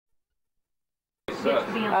gets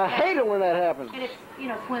to be on I hate it when that happens. And it's, you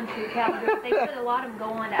know, swimsuit category. They said a lot of them go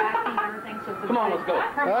on to acting and everything. So come on, let's go.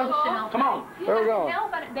 Promotional. Come on. Where we going?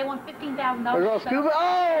 They want $15,000. We're going scuba.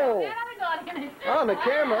 Oh! On the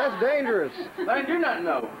camera, that's dangerous. I didn't do nothing,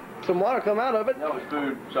 though. Some water come out of it. No, it's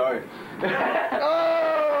food. Sorry.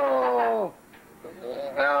 Oh!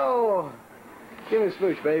 Oh! Give me a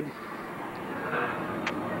smooch, babe.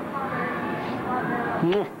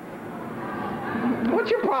 What's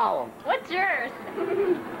your problem? What's yours?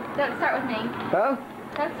 Don't start with me. Huh?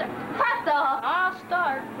 Don't start. First off, I'll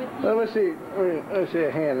start with you. Let me see. Let me see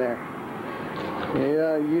a hand there.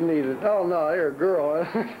 Yeah, you need it. Oh no, you're a girl.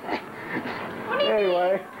 What do you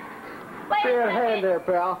anyway, mean? see that hand there,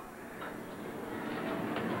 pal.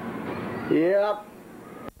 Yep.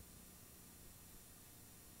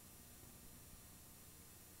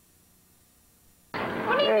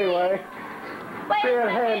 What do you Anyway, mean? see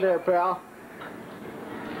that hand there, pal.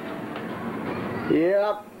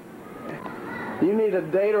 Yep. You need a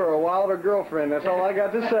date or a wilder girlfriend. That's all I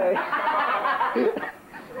got to say.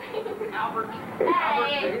 Albert.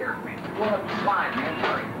 Hey. Here, man. Well, fine, man.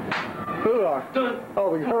 Hurry. Who are?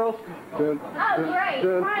 Oh, the girls. Oh, great.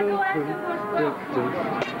 Why go after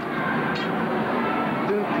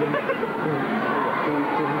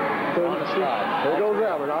There goes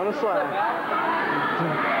Albert on the slide.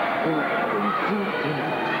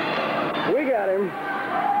 We got him.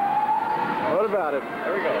 What about it?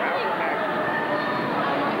 There we go. Albert back.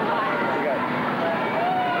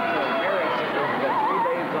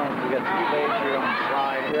 We got 3 babes here on the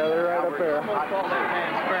slide. Yeah, they're right up there. I call that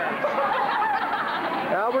transparent.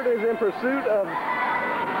 Albert is in pursuit of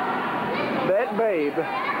that babe. Let's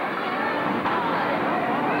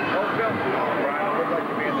go. Brian, I would like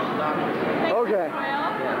to be in this document. Okay.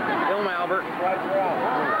 Film Albert. Right for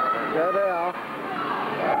Albert. That Al.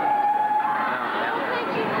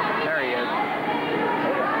 There he is.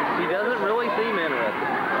 He doesn't really seem interested.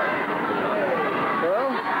 Well,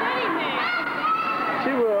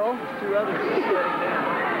 she will. 2 others are sitting down.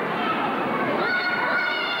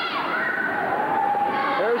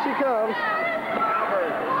 There she comes.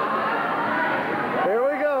 Albert. Here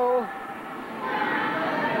we go.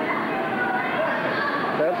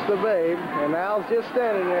 That's the babe, and Al's just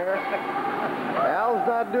standing there. Al's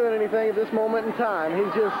not doing anything at this moment in time.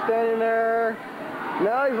 He's just standing there.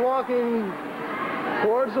 Now he's walking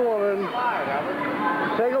towards the woman.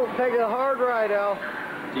 Take a hard right, Al.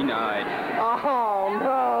 Denied. Oh,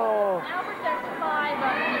 no. Albert, there's 5 of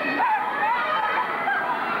them.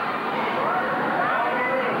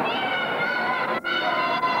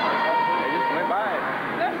 They just went by it.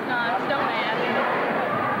 There's not. Don't ask.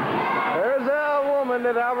 There's that woman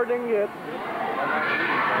that Albert didn't get.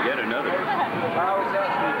 Yet another.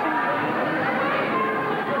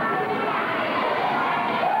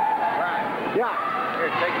 Right. Yeah. Here,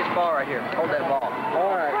 take this ball right here. Hold that ball.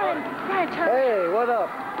 All right. Hey, what up?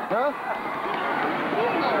 Huh?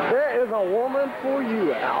 There is a woman for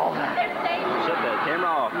you, Al. Shut that camera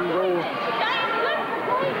off.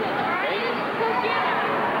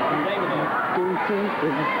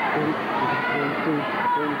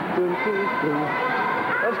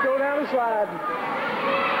 Let's go down the slide.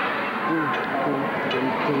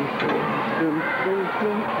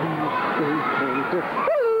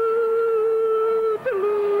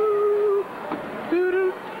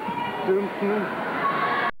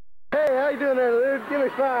 Hey, how you doing there, dude? Give me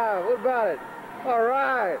 5. What about it? All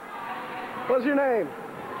right. What's your name?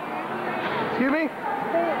 Excuse me?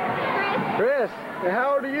 Chris. And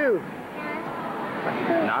how old are you?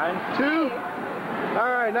 9. 2?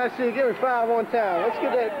 All right, nice to see you. Give me 5 one time. Let's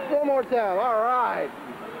get that one more time. All right.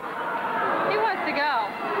 He wants to go.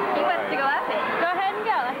 He wants to go up it. Go ahead and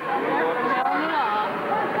go. Tell me all.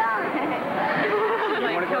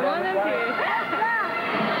 Like, come on up here.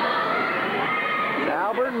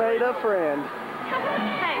 Albert made a friend.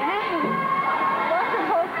 Hey, what's the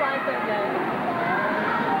whole slide there?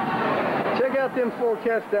 Check out them 4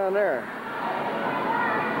 cats down there.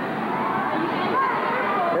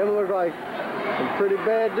 They look like some pretty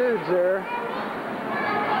bad dudes there.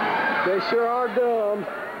 They sure are dumb.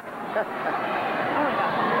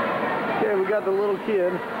 Okay, we got the little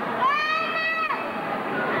kid.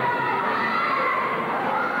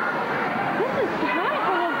 This is nice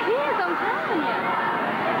for little kids, I'm telling you.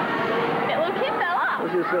 That little kid fell off.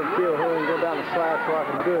 Let's just let Phil here and go down the slide so I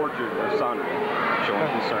can do it. Portrait of Sandra, showing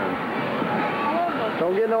concern.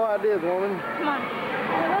 Don't get no ideas, woman. Come on.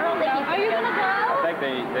 Are you going to go? I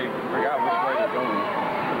think they forgot which way they're going.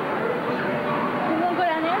 You want to go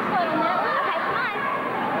down there and slide on that one? Okay, come on.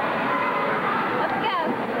 Let's go.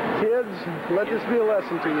 Kids, let this be a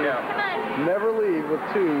lesson to you. Yeah. Come on. Never leave with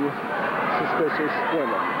 2 suspicious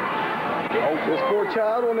women. This poor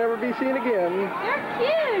child will never be seen again. You're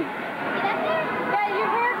cute. Got your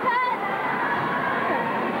hair cut.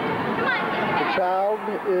 Come on. The child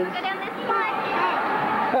is... Go down this slide.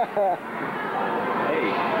 Hey,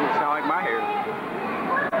 you sound like my hair.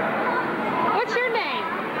 What's your name?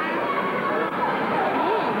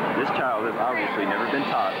 This child has obviously never been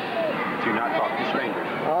taught to not talk to strangers.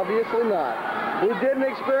 Obviously not. We did an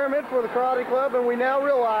experiment for the karate club, and we now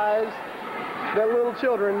realize that little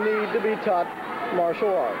children need to be taught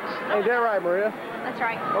martial arts. Ain't that right, Maria? That's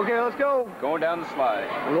right. Okay, let's go. Going down the slide.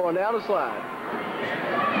 I'm going down the slide.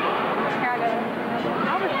 Here I go.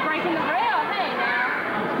 I was breaking the rail. Hey,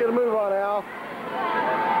 now. Let's get a move on, Al.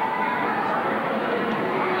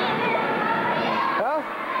 Huh?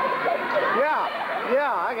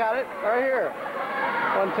 Yeah, I got it. Right here.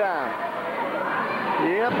 One time.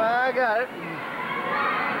 Yep, I got it.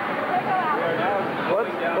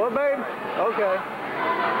 What, babe? Okay.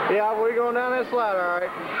 Yeah, we're going down that slide, all right.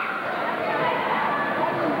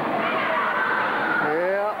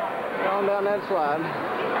 Yeah, going down that slide.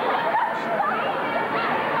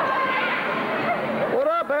 What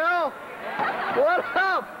up, Al? What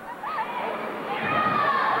up?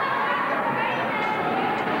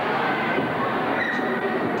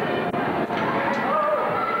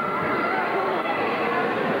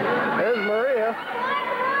 There's Maria.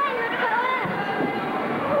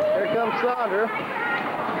 Here comes Sandra.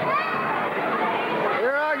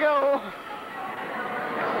 Here I go.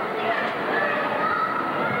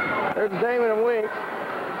 There's Damon and Wink.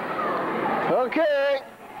 Okay.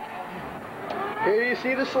 Here you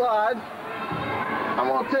see the slide. I'm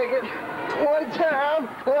gonna take it one time.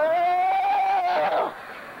 Ah!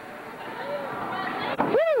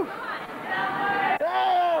 Woo!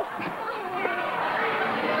 Ah!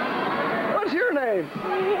 What's your name?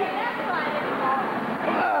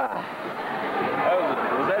 Ah.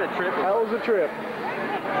 Was that a trip? That was a trip.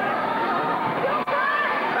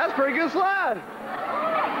 That's a pretty good slide.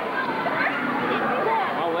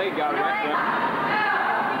 My leg got wrapped up.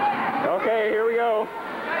 Okay, here we go.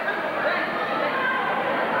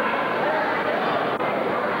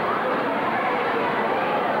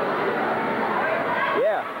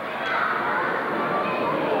 Yeah.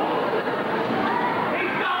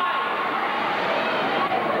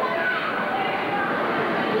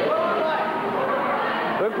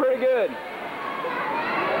 Look pretty good.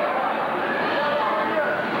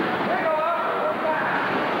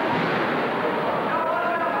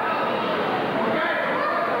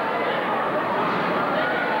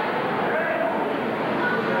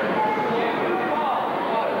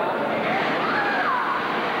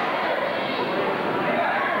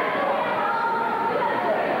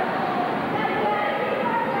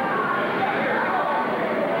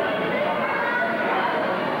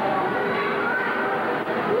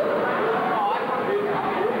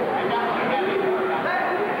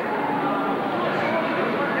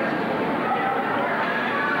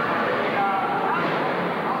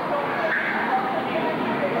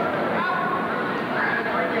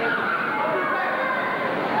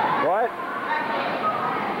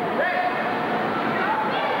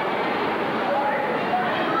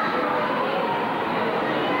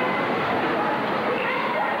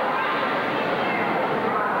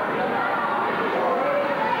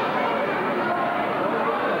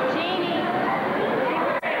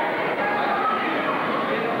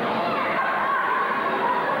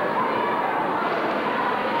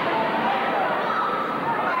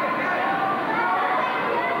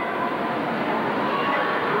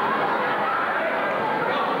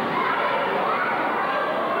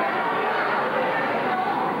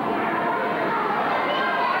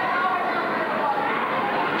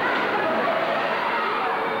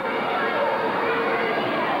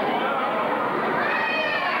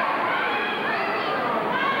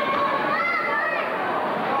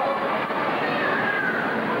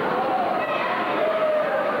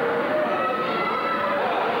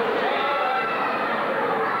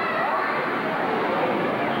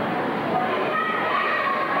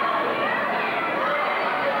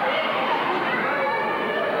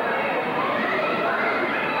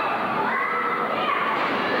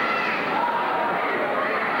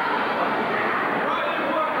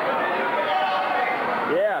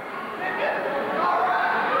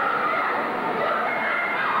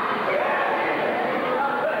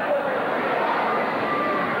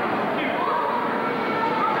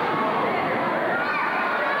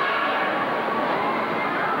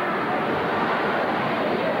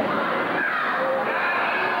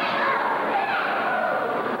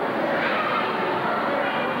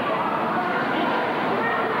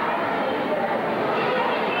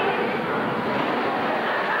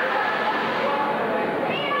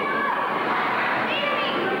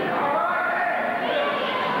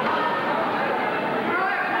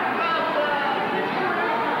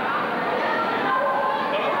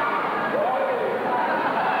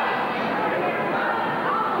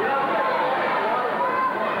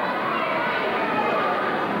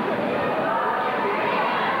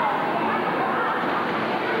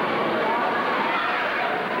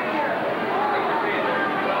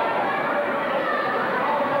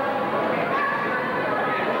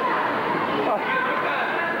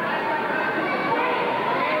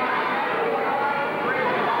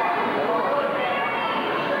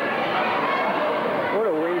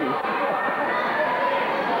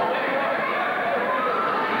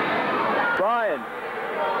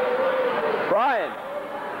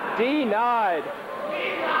 Denied.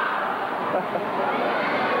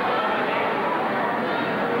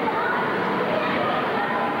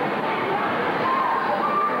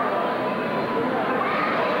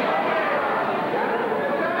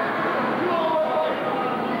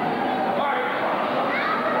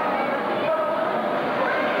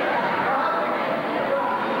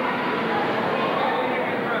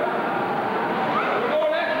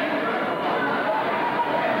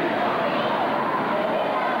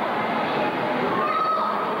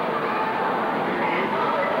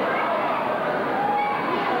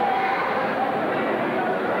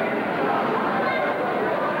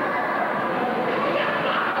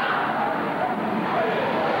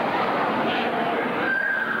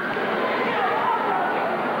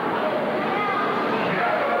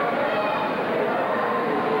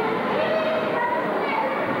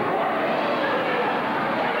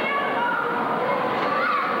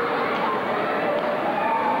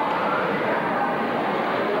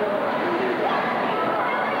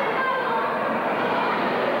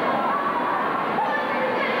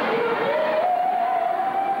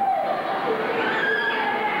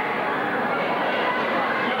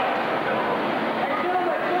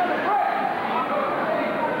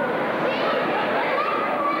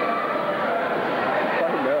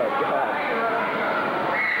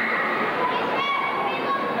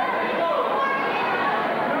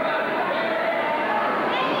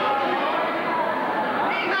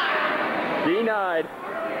 Denied.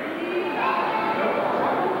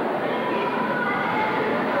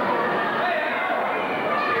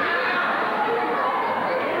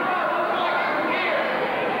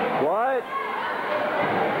 What?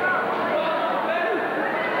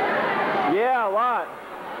 Yeah, a lot.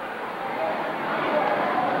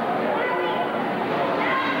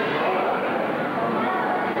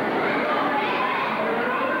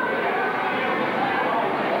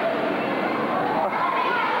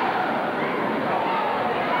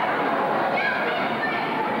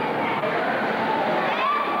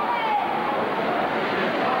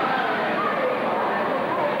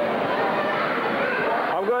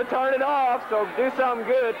 I'm going to turn it off, so do something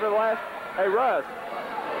good for the last... Hey, Russ,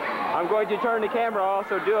 I'm going to turn the camera off,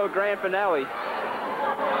 so do a grand finale.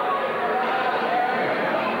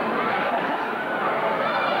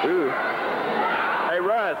 Ooh. Hey,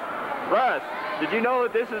 Russ, did you know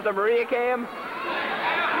that this is the Maria cam?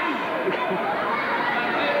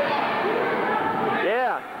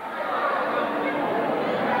 Yeah.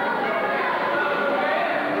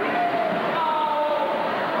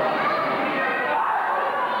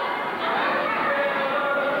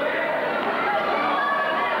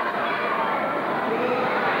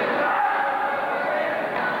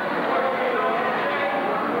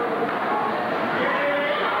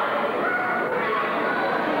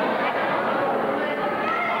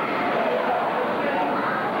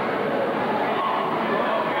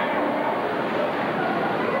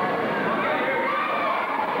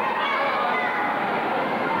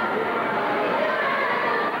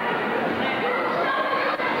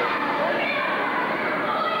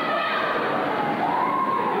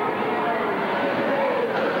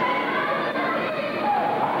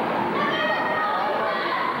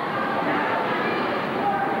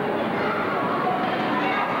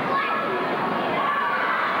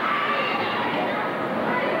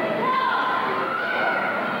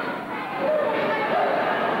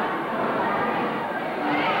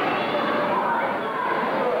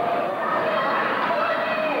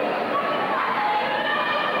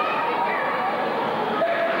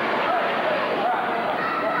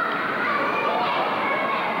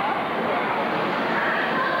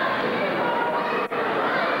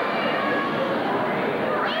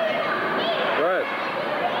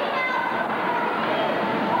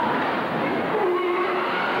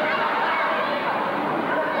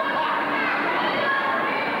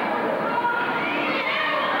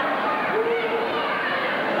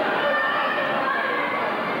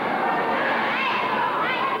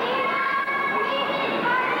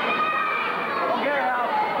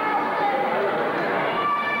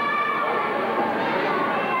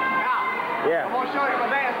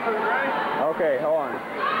 Okay, hold on.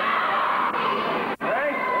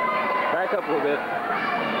 Ready? Back up a little bit.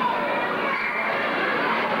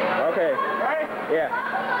 Okay. Ready? Yeah.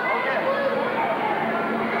 Okay.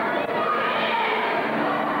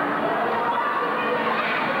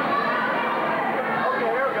 Okay,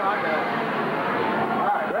 here we go. I got it.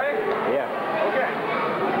 All right, ready? Yeah. Okay.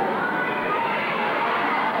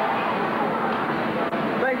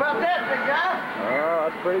 Think about that, big guy. Oh,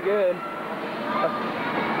 that's pretty good.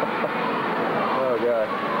 Oh, God.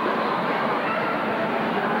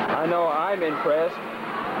 I know I'm impressed.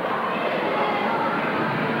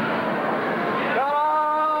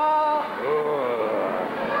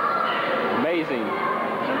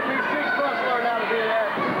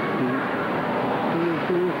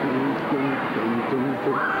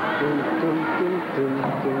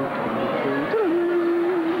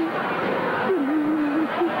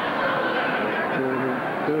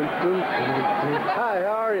 Hi,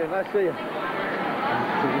 how are you? Nice to see you.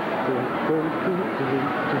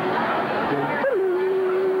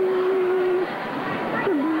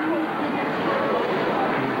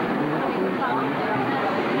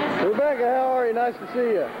 Rebecca, how are you? Nice to see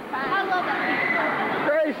you. I love that.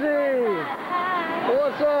 Gracie!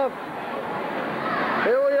 What's up?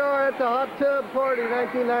 Here we are at the Hot Tub Party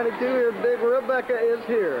 1992. Here, Big Rebecca is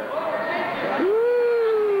here. Woo!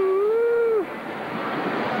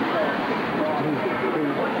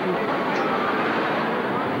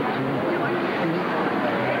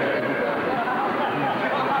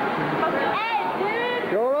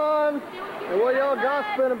 Going on? And what y'all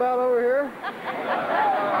gossiping about over here?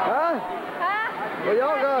 Huh? What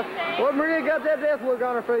y'all got? What Maria got that death look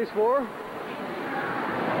on her face for?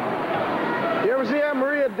 You ever see that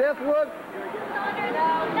Maria death look?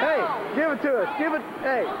 Hey, give it to us. Give it.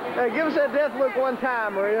 Hey, give us that death look one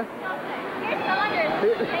time, Maria. Here's Saunders.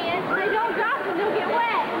 They don't drop them, they'll get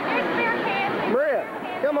wet. Here's beer cans. Maria,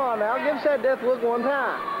 come on now. Give us that death look one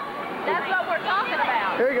time. That's what we're talking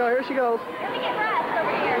about. Here you go. Here she goes. Let me get rest over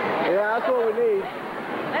here. Yeah, that's what we need.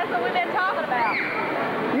 That's what we've been talking about.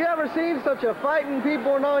 You ever seen such a fighting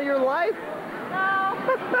people in all your life? No.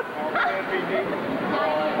 Brian,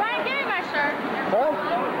 give me my shirt. Huh?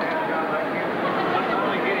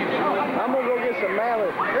 I'm gonna go get some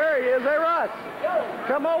mallet. There he is. Hey, Russ.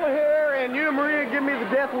 Come over here and you and Maria give me the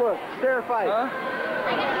death look. Stare fight. Huh?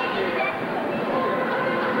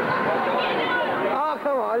 Oh,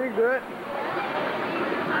 come on. You can do it.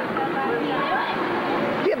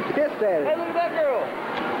 Get pissed at it. Hey, look at that girl.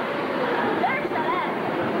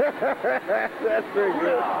 That's pretty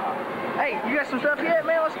good. Hey, you got some stuff yet,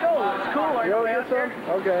 man? Let's go. It's cool. Are You want to get some?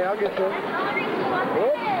 Okay, I'll get some.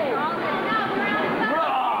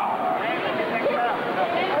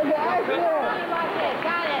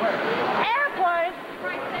 Got it. Airplane.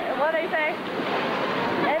 What do they say?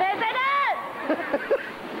 And they say that.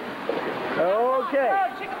 Okay.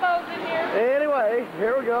 Chickaboos in here. Anyway,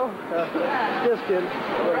 here we go. Just kidding.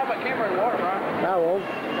 Drop a camera in water, Brian. I won't.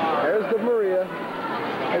 There's the Maria.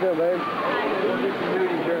 How you doing, babe?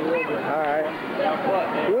 All right.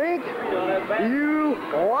 Wink, you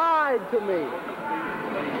lied to me.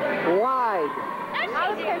 Lied. I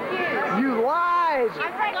was confused. You lied. I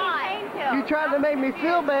tried to pain pills. You tried to make me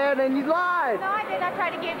feel bad and you lied. No, I didn't. I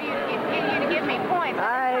tried to get you to give me points.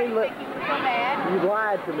 I didn't make you feel bad. You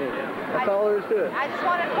lied to me. That's all there is to it. I just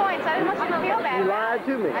wanted points. I didn't want you to feel bad. You lied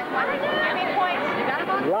to me. I just wanted you to give me points. You got them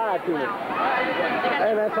all? You lied to me.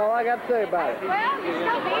 And that's all I got to say about it. Well, you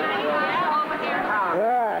still beat me. Over here.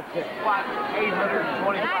 Right.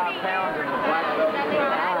 825 pounds in the black belt.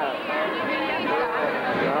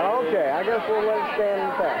 Okay, I guess we'll let it stand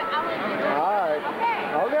in fact. All right.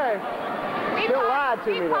 Okay. Still lied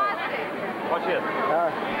to me, though. Watch this.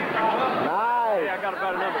 Nice. Hey, I got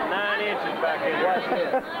about another 9 inches back in. Watch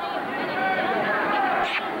this.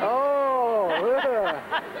 Oh, yeah.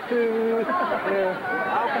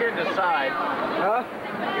 All kidding aside. Huh?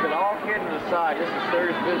 But all kidding aside, this is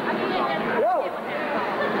serious business. Whoa.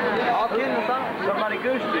 All kidding aside. Somebody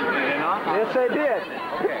goosed it, you know? Yes, they did.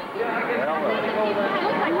 Okay.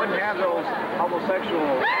 Well, you wouldn't have those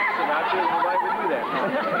homosexual acts about you if nobody would do that.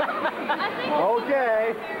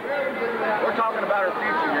 Okay. We're talking about our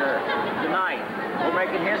future here tonight. We're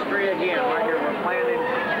making history again right here. We're planning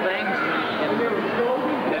things in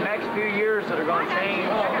the next few years that are going to change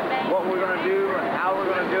what we're going to do and how we're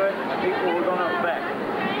going to do it and the people we're going to affect.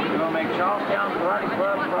 We're going to make Charlestown Karate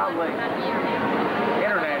Club probably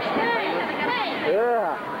international.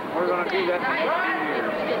 Yeah. We're going to do that in the next few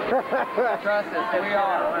years. Trust us, we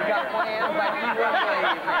are. We got plans like you wouldn't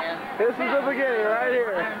believe, man. This is the beginning right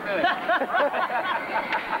here.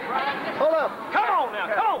 Hold up. Come on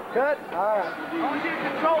now, come on. Cut. All right. I want you to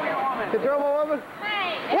control your woman. Control my woman?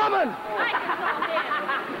 Hey. Woman!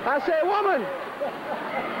 I say woman!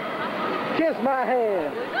 Kiss my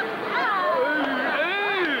hand.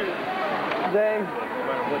 Dang.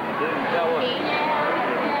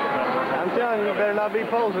 I'm telling you, you better not be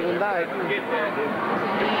posing tonight. Get that, dude.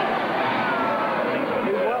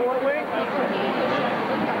 What week?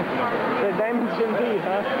 The Diamonds in Tea,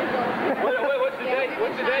 huh? What's the date?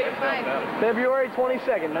 What's the date? February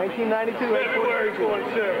 22nd, 1992. February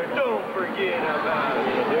 27th. Don't forget about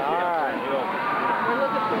it. All right.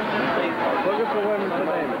 Looking for women for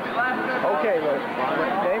Damon. Okay, look.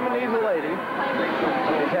 Damon needs a lady.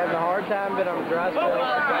 He's having a hard time getting on a dry spell for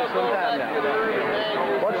quite some time now.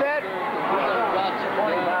 What's that?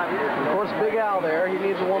 Of course, Big Al there, he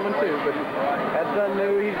needs a woman too, but that's nothing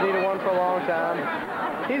new. He's needed one for a long time.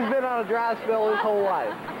 He's been on a dry spell his whole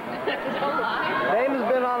life. His whole life? Damon's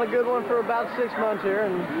been on a good one for about 6 months here,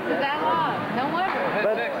 and That long. No wonder.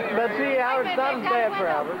 but see, Howard's not as bad for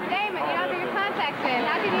Albert. Damon, you don't have your contacts in.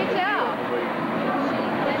 How can you tell?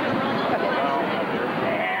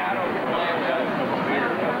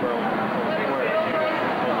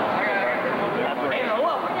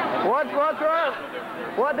 What's wrong?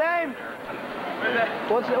 What, Dame?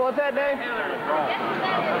 What's that, Dame?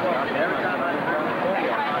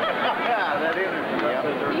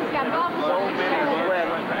 He's got bubbles So on his many shoulder.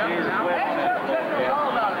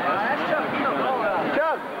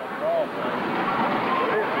 Chuck.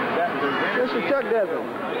 Mr. Chuck Desmond.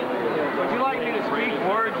 Would you like me to speak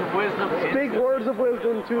words of wisdom? Speak words of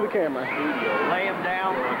wisdom to the camera. Lay them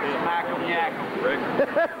down, smack them, yak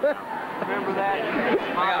them. Remember that?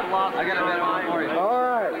 I got a better one for you. All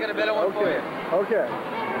right. I got a better one for you. Okay.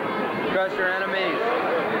 Crush your enemies.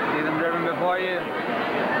 See them driven before you.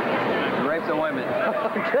 Rape the women.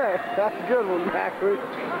 Okay. That's a good one, Mac. We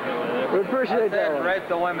appreciate that one. Rape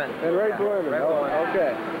the women. And rape the women. Oh,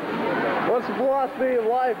 okay. What's the philosophy of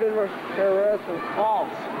life in wrestling?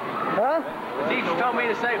 False. Huh? Teacher told me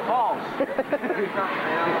to say false.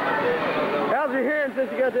 How's your hearing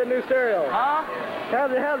since you got that new stereo? Huh?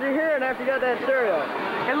 How's your hearing after you got that stereo?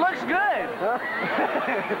 It looks good. Huh?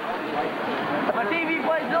 My TV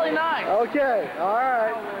plays really nice. Okay, all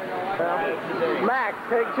right. Max,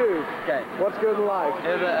 take 2. Okay. What's good in life?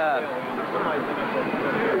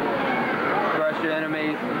 Crush your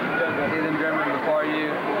enemies. See them driven before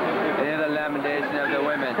you. And hear the lamentation of the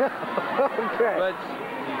women. Okay. But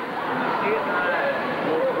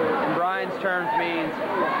in Brian's terms means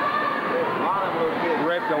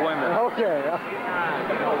rape the women. Okay.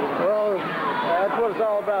 Well, that's what it's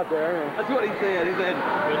all about there. That's what he said. He said,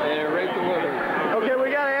 rape the women. Okay,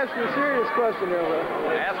 we got to ask you a serious question here.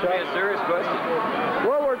 Ask me a serious question.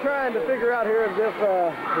 What we're trying to figure out here is if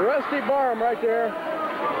Rusty Barham right there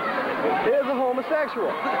is a homosexual.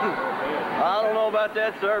 I don't know about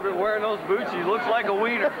that, sir, but wearing those boots, he looks like a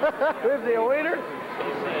wiener. Is he a wiener?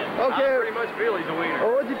 Okay. I pretty much feel he's a wiener.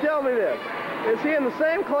 Well, would you tell me this? Is he in the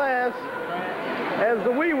same class as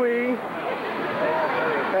the wee wee?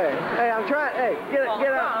 Hey, I'm trying. Hey, get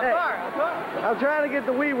out. Hey, I'm trying to get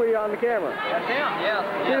the wee wee on the camera. That's him, yeah.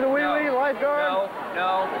 See the wee wee lifeguard?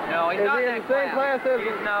 No, he's Is not he in in that the same class as?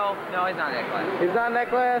 No, he's not in that class. He's not in that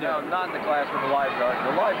class? No, not in the class with the lifeguard.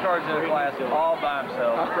 The lifeguard's in a class all by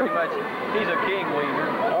himself. Pretty much, he's a king wiener.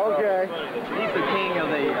 Okay. He's the king of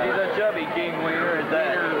the, he's a chubby king wiener. Is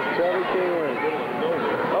that? Chubby king wiener.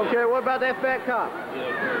 Okay, what about that fat cop?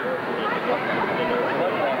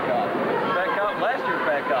 Fat cop? Last year's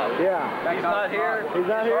fat cop. Yeah. He's not here. He's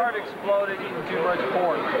not His here? heart exploded eating too much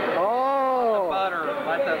pork. Oh. Butter,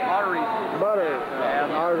 like the arteries. Butter. Yeah.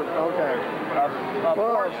 Okay. A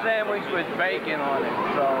pork sandwich with bacon on it.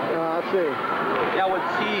 So. I see. Yeah, with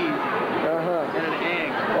cheese Uh-huh. and an egg.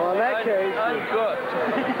 Well, in that case. Uncooked.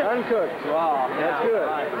 Uncooked. Wow. That's good.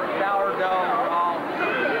 Right. Sourdough, raw.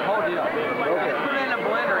 Whole deal. Okay. Put it in a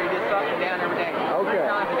blender. He just sucks it down every day. Okay. 3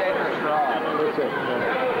 times a day for a straw. That's it.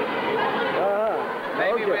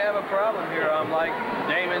 Maybe Okay. we have a problem here. I'm like,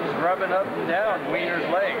 Damon's rubbing up and down Wiener's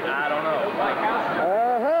leg. I don't know.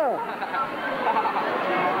 Uh-huh.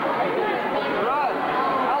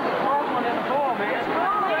 How's the problem in the ball, man?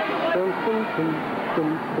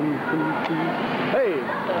 Hey,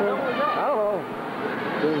 I don't know.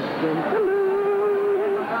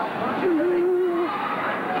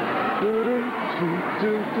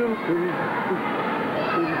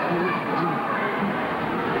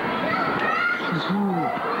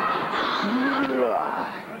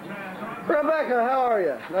 Rebecca, how are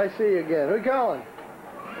you? Nice to see you again. Who calling?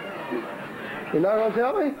 You're not going to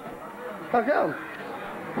tell me? How come?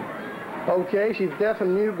 Okay, she's deaf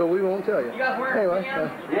and mute, but we won't tell you. Anyway.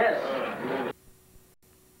 Yes.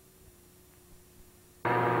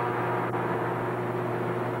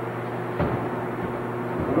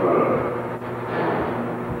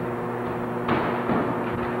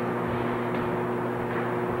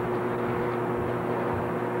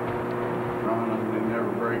 They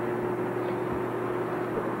never break.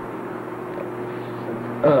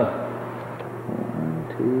 1,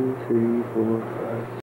 2, 3, 4, 5.